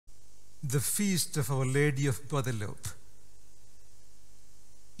the feast of Our Lady of Gaudalupe.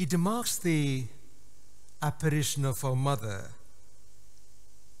 It marks the apparition of our mother,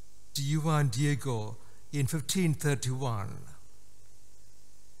 Juan Diego, in 1531,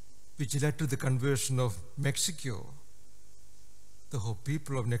 which led to the conversion of Mexico, the whole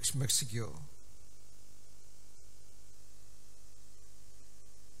people of Mexico.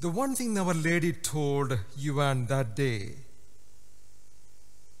 The one thing Our Lady told Juan that day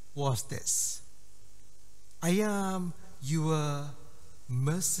was this: I am your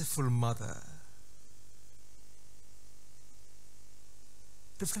merciful mother.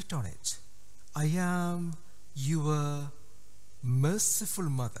 Reflect on it. I am your merciful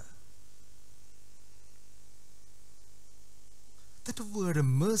mother. That word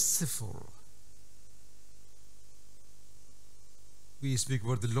merciful, we speak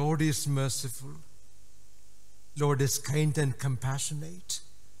about the Lord is merciful, Lord is kind and compassionate,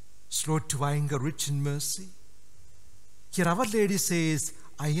 slow to anger, rich in mercy. Here Our Lady says,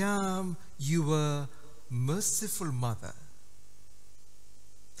 I am your merciful mother.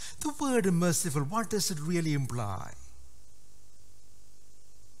 The word merciful, what does it really imply?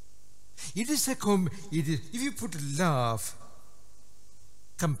 It is if you put love,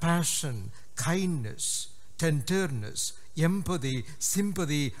 compassion, kindness, tenderness, empathy,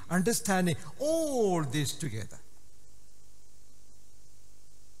 sympathy, understanding, all this together.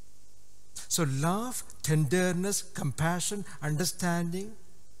 So love, tenderness, compassion, understanding,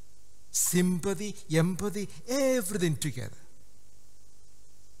 sympathy, empathy, everything together.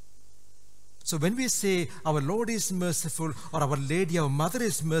 So when we say our Lord is merciful or Our Lady, our Mother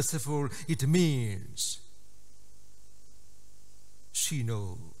is merciful, it means she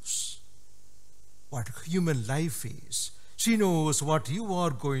knows what human life is. She knows what you are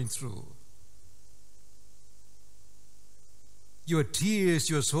going through. Your tears,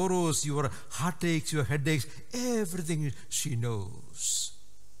 your sorrows, your heartaches, your headaches, everything she knows.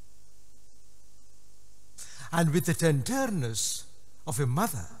 And with the tenderness of a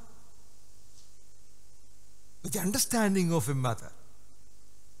mother, with the understanding of a mother,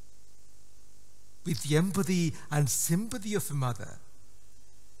 with the empathy and sympathy of a mother,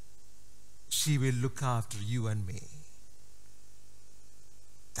 she will look after you and me.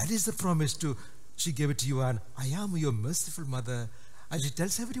 That is the promise she gave it to you, and I am your merciful mother. And she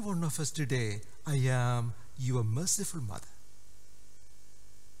tells every one of us today, I am your merciful mother.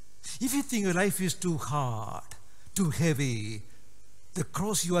 If you think your life is too hard, too heavy, the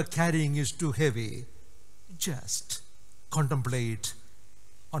cross you are carrying is too heavy, just contemplate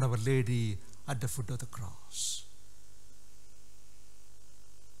on Our Lady at the foot of the cross,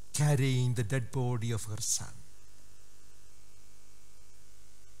 carrying the dead body of her Son.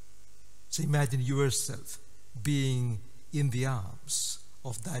 So imagine yourself being in the arms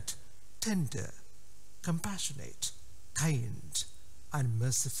of that tender, compassionate, kind, and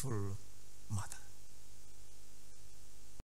merciful